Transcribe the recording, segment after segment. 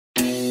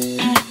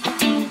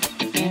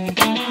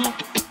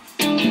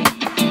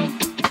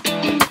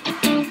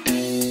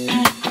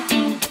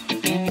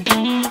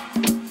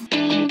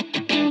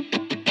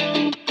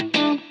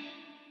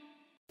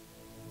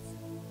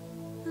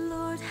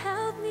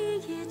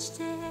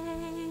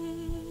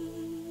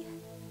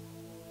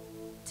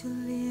to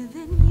live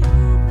in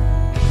your way.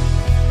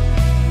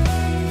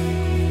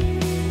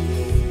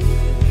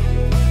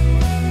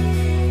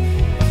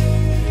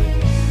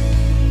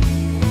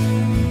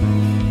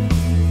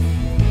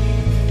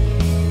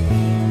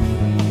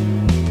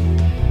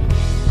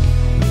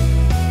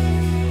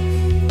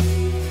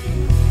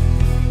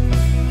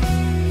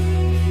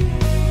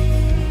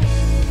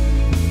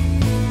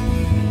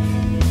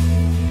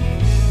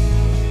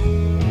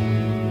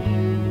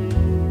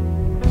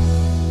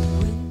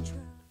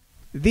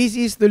 This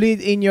is to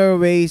lead in your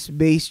ways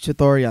base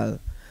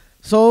tutorial.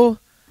 So,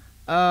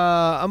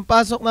 ang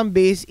pasok ng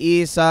base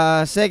is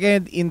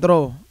second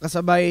intro.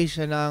 Kasabay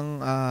siya ng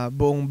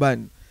buong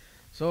band.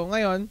 So,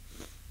 ngayon,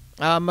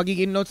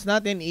 magiging notes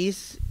natin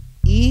is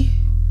E,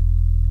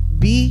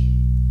 B,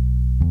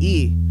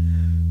 E.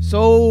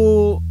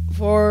 So,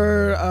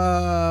 for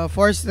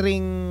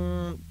 4-string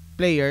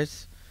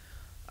players,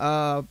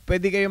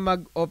 pwede kayong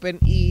mag-open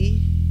E,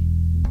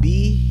 B,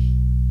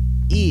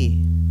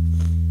 E.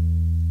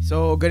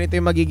 So, ganito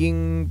yung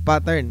magiging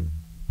pattern.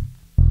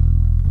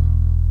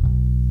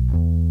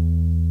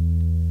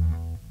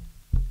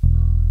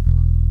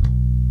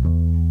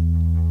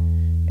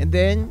 And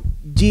then,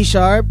 G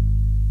sharp,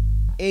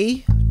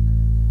 A,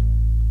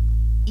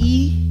 E,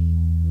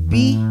 B,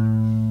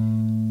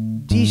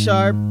 G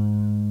sharp,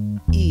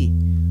 E.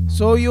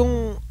 So,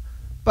 yung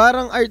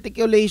parang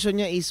articulation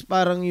niya is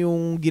parang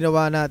yung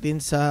ginawa natin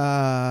sa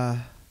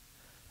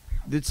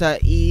dun sa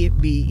E,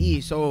 B,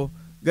 E. So,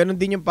 ganun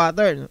din yung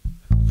pattern.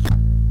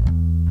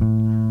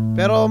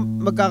 Pero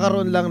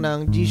magkakaroon lang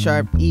ng G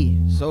sharp E.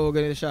 So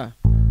ganito siya.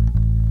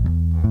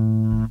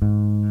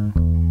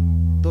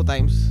 2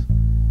 times.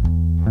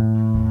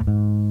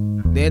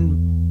 Then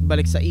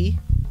balik sa E.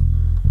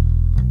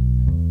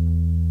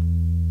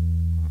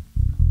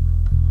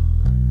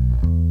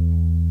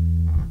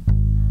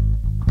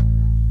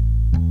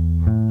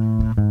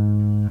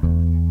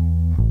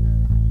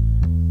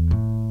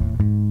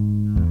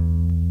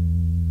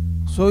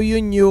 So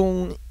yun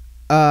yung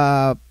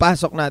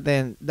pasok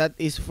natin. That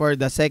is for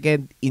the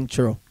second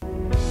intro.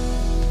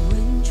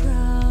 When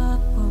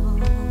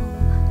trouble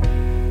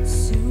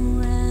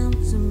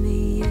surrounds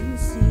me and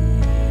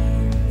seems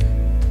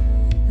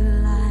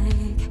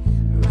like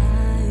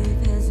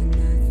life has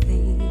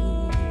nothing,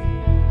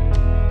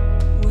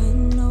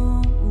 when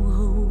no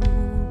hope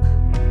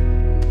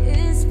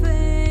is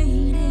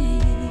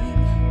fading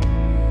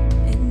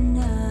and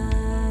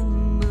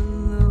I'm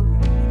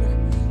alone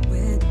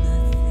with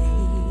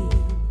nothing.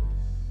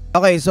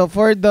 Okay, so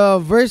for the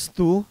verse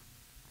 2,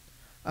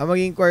 ang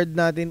maging chord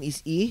natin is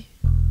E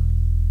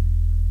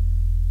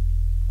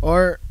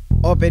or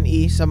open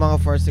E sa mga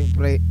forcing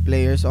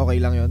players, okay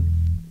lang yon.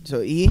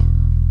 So E,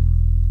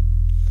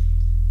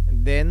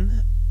 and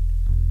then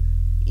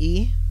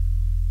E,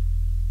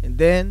 and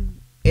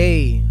then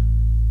A,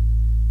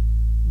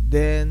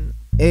 then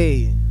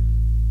A.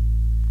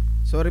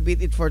 So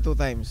repeat it for 2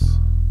 times.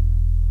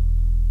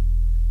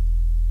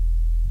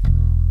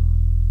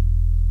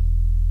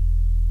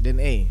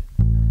 Then A.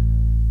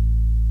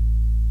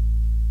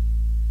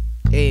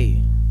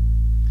 A.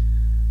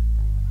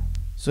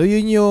 So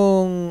yun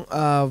yung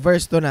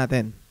verse 2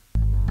 natin.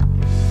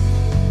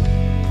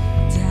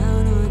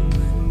 Down on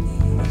my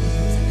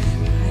knees,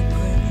 I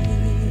pray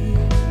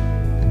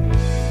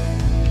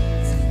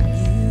that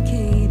you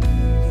can lead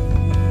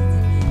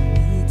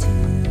me to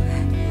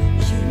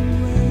your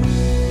way.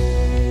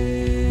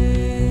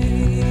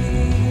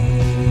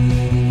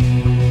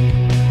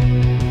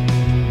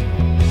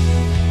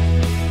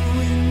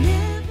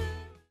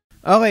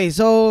 Okay,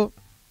 so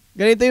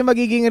ganito yung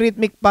magiging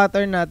rhythmic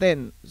pattern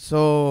natin.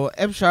 So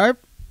F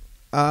sharp,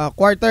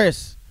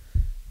 quarters.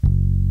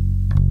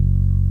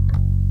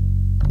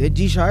 Then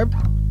G sharp,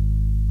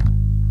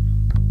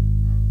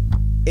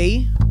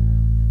 A,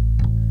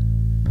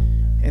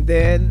 and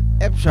then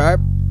F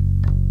sharp.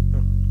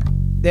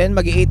 Then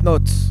mag-8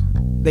 notes.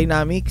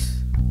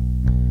 Dynamics.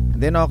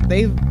 Then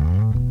octave.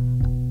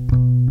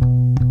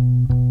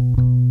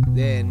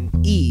 Then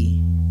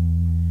E.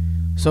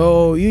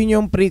 So, yun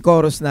yung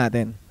pre-chorus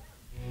natin.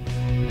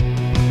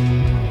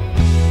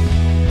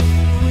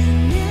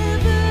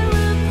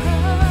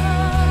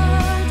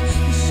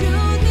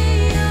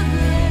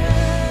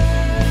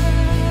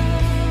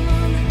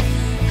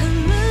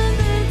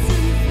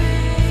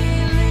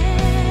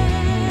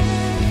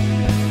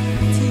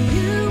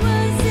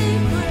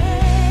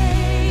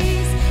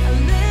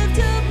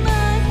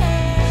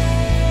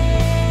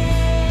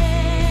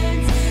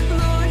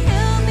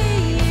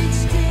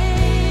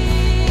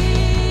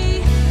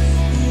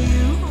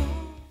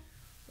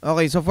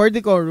 Okay, so for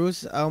the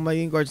chorus, ang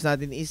magiging chords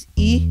natin is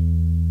E,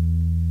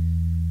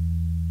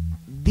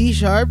 D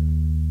sharp,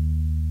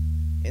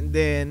 and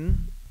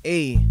then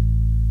A.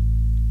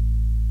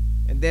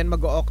 And then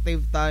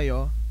mag-octave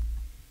tayo.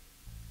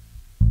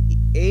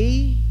 A,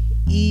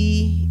 E,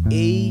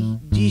 A,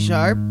 G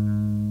sharp,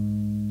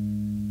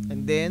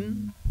 and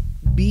then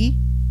B,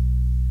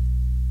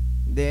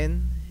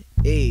 then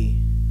A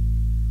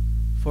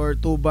for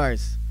 2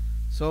 bars.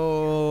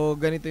 So,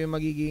 ganito yung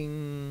magiging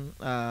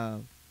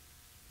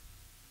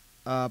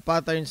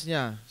patterns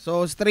niya.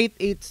 So straight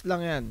 8s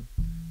lang yan.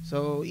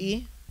 So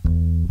E,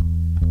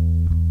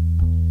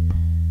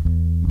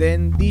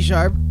 then D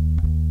sharp,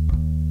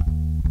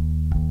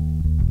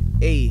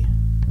 A,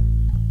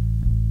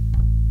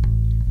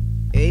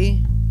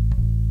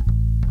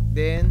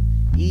 then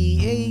E,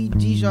 A,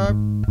 G sharp.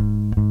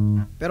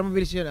 Pero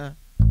mabilis yun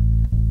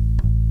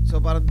So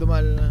parang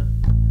dumal na.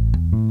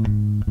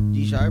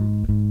 G sharp,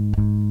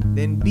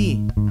 then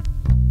B,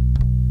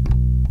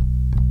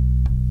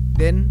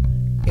 then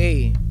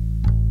A,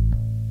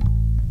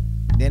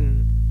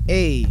 then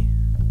A.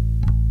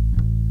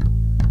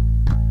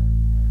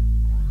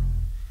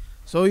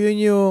 So yun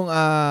yung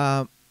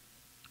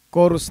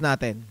chorus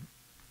natin.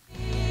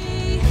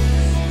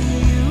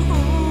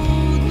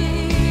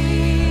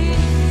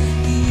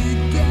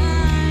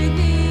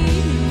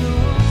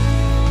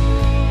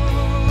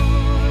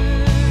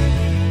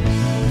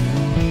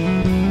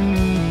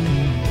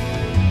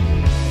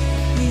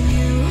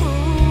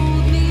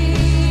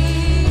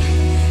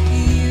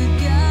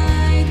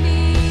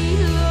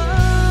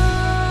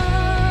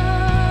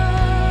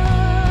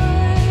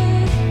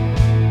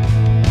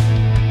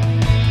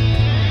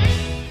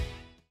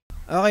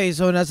 Okay,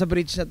 so nasa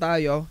bridge na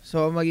tayo.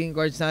 So maging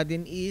chords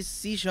natin is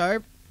C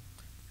sharp.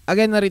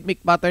 Again, na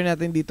rhythmic pattern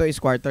natin dito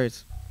is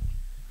quarters.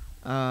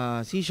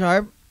 C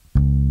sharp,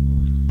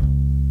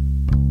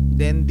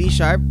 then D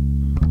sharp,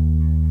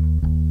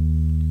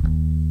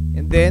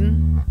 and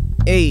then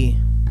A.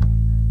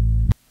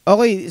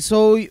 Okay,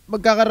 so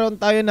magkakaroon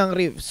tayo ng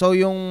riff. So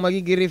yung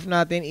magiging riff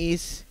natin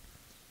is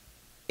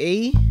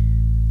A,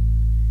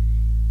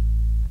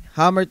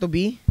 hammer to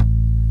B,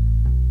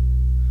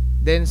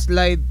 then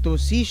slide to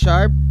C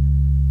sharp,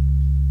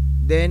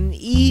 then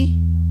E,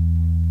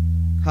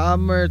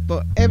 hammer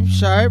to F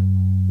sharp,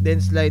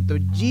 then slide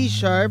to G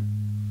sharp,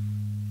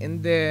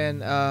 and then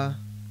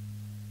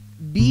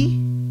B,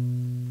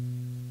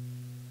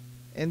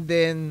 and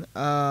then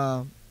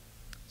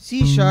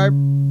C sharp,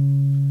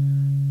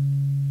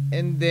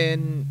 and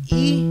then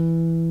E,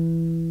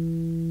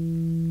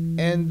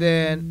 and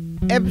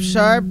then F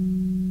sharp,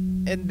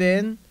 and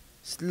then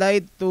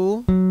slide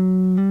to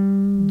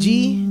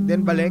G,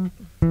 then balik.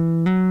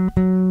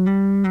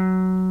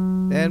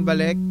 Then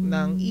balik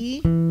ng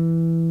E,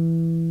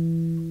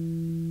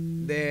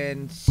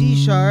 then C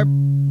sharp,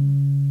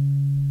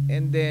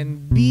 and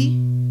then B,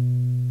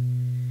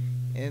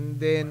 and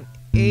then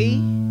A,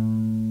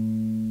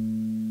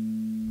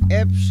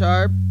 F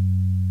sharp,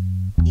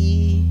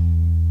 E,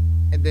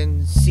 and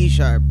then C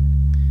sharp.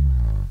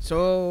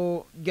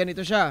 So,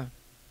 ganito siya.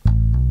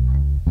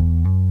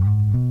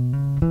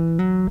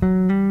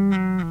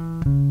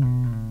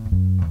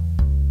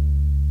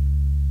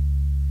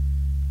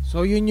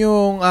 So yun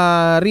yung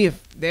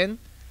riff. Then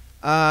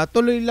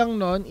tuloy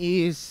lang nun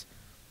is,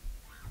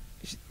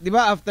 di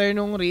ba, after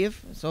nung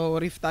riff,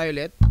 so riff tayo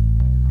ulit.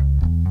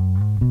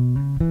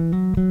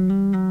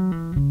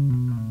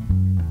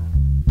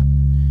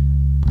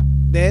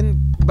 Then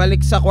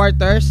balik sa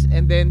quarters,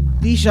 and then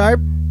D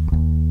sharp,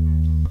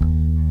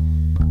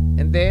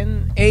 and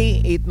then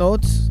A, 8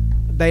 notes,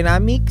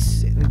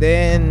 dynamics, and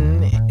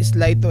then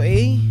slide to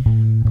A,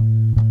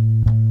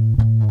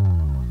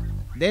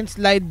 then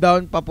slide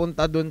down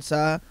papunta dun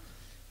sa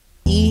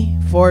E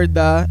for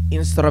the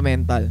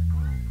instrumental.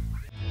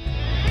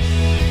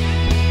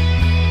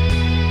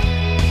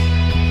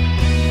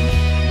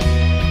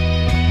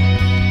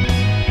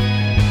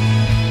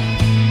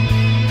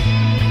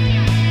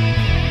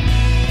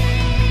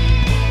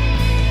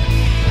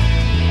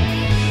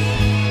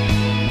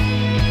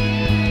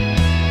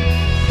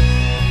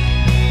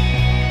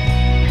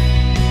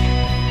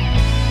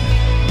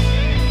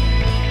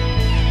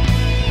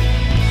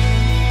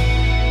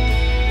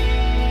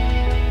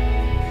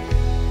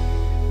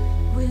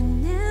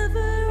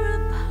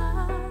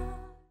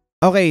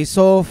 Okay,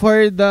 so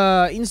for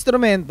the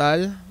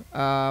instrumental,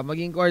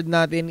 maging chord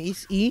natin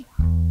is E.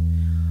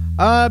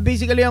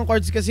 Basically, ang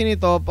chords kasi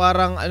nito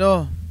parang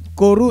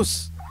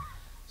chorus.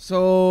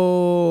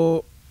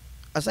 So,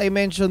 as I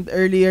mentioned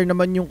earlier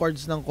naman yung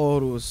chords ng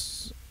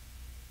chorus,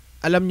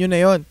 alam nyo na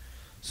yon.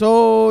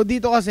 So,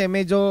 dito kasi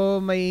medyo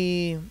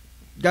may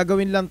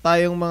gagawin lang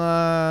tayong mga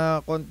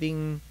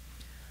konting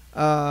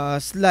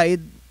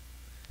slide.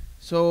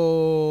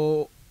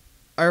 So,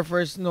 our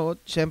first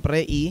note,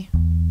 syempre E.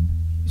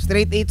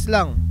 Straight 8s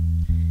lang.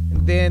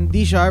 And then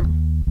D sharp.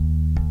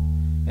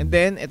 And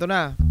then ito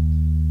na.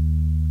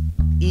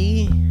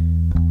 E,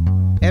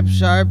 F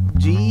sharp,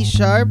 G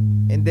sharp,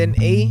 and then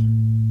A.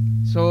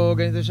 So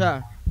ganito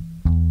siya.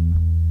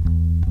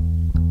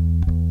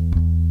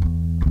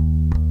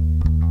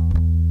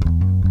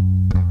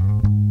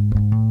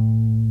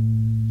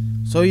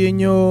 So yun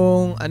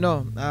yung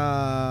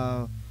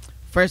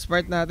first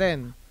part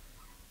natin.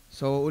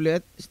 So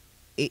ulit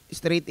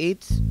straight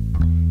 8s.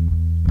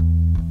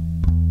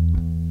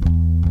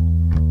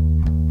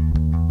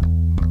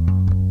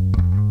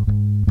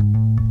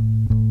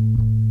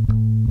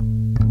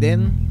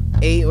 Then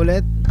A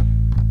ulit.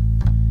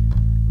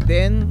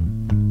 Then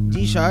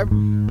G sharp,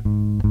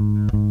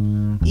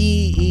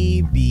 E,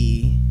 E, B,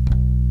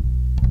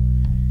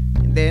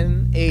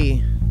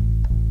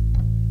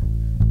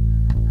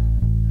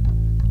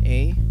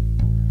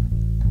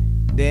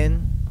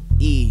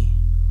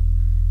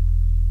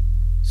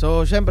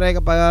 So, syempre,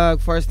 kapag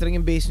 4 string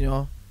yung bass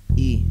nyo,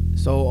 E.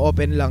 So,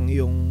 open lang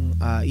yung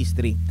E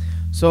string.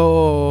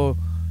 So,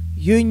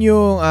 yun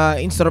yung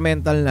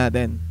instrumental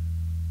natin.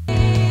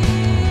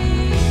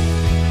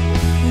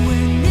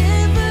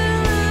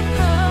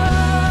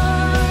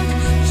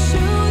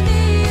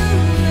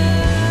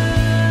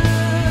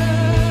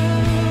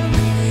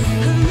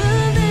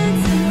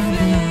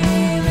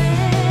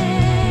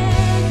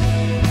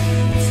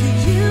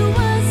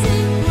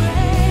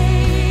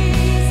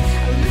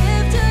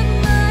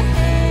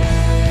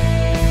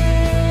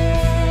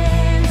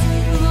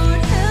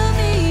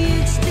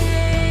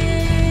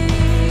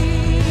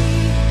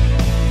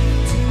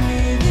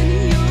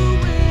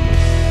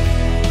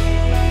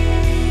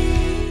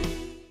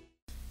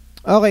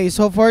 Okay,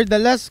 so for the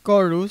last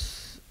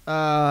chorus,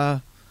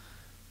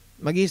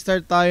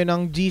 mag-i-start tayo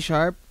ng G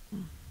sharp,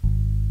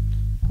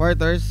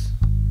 quarters,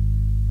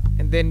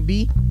 and then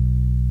B,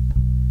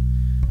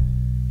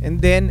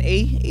 and then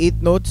A, 8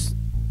 notes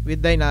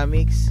with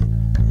dynamics,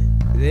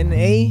 then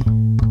A,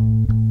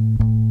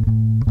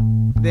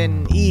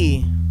 then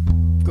E,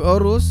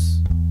 chorus,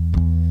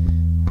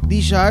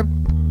 D sharp,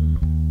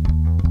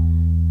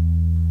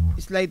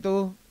 slide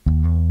to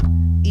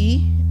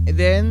E, and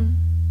then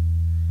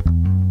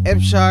F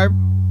sharp,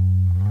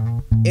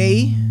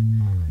 A.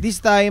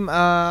 This time,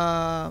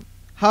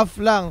 half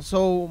lang.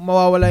 So,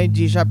 mawawala yung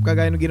G sharp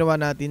kagaya ng ginawa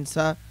natin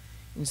sa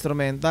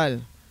instrumental.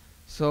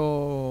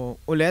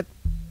 So, ulit.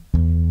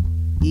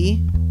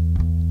 E.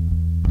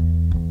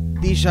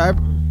 D sharp.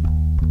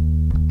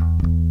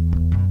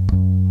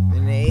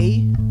 Then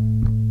A.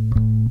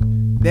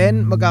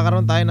 Then,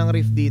 magkakaroon tayo ng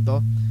riff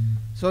dito.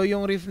 So,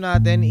 yung riff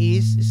natin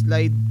is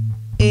slide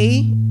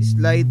A,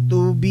 slide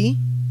to B,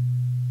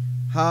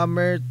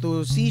 hammer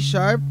to C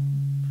sharp,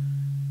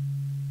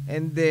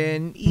 and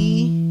then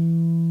E,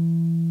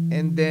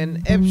 and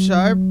then F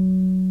sharp,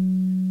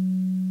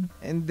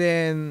 and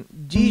then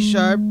G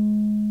sharp,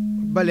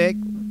 balik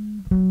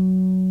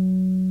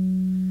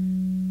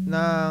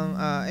ng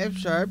F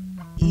sharp,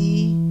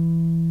 E,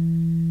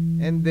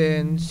 and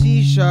then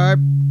C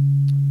sharp,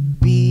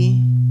 B,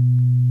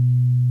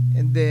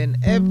 and then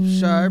F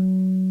sharp,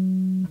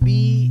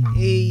 B,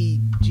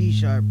 A, G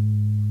sharp.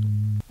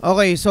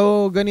 Okay,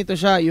 so ganito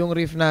siya yung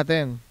riff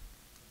natin.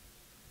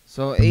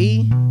 So A,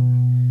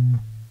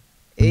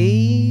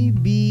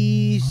 B,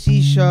 C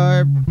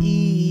sharp,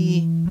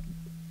 E,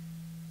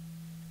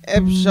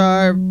 F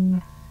sharp,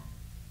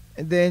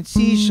 and then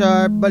C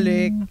sharp,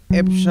 balik,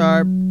 F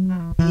sharp,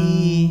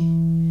 E,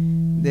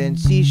 then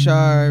C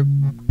sharp,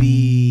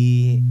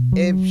 B,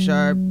 F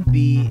sharp,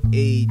 B,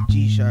 A,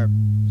 G sharp.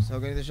 So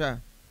ganito siya.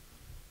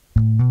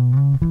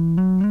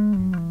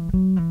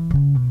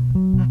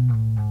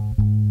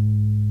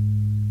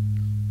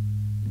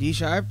 G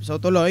sharp, so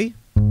tuloy.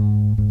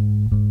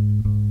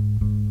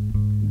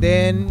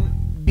 Then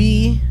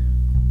B,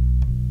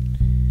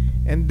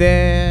 and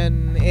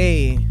then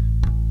A,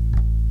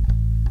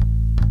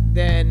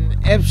 then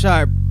F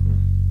sharp,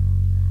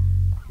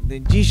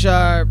 then G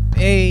sharp,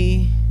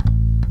 A,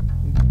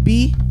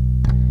 B,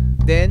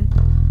 then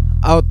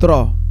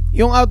outro.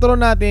 Yung outro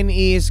natin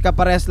is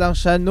kapares lang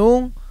siya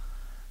nung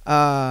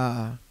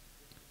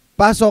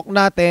pasok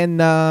natin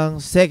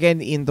ng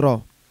second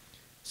intro.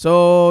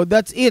 So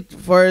that's it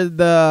for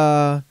the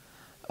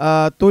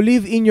To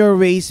Live in Your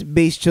Ways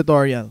bass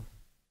tutorial.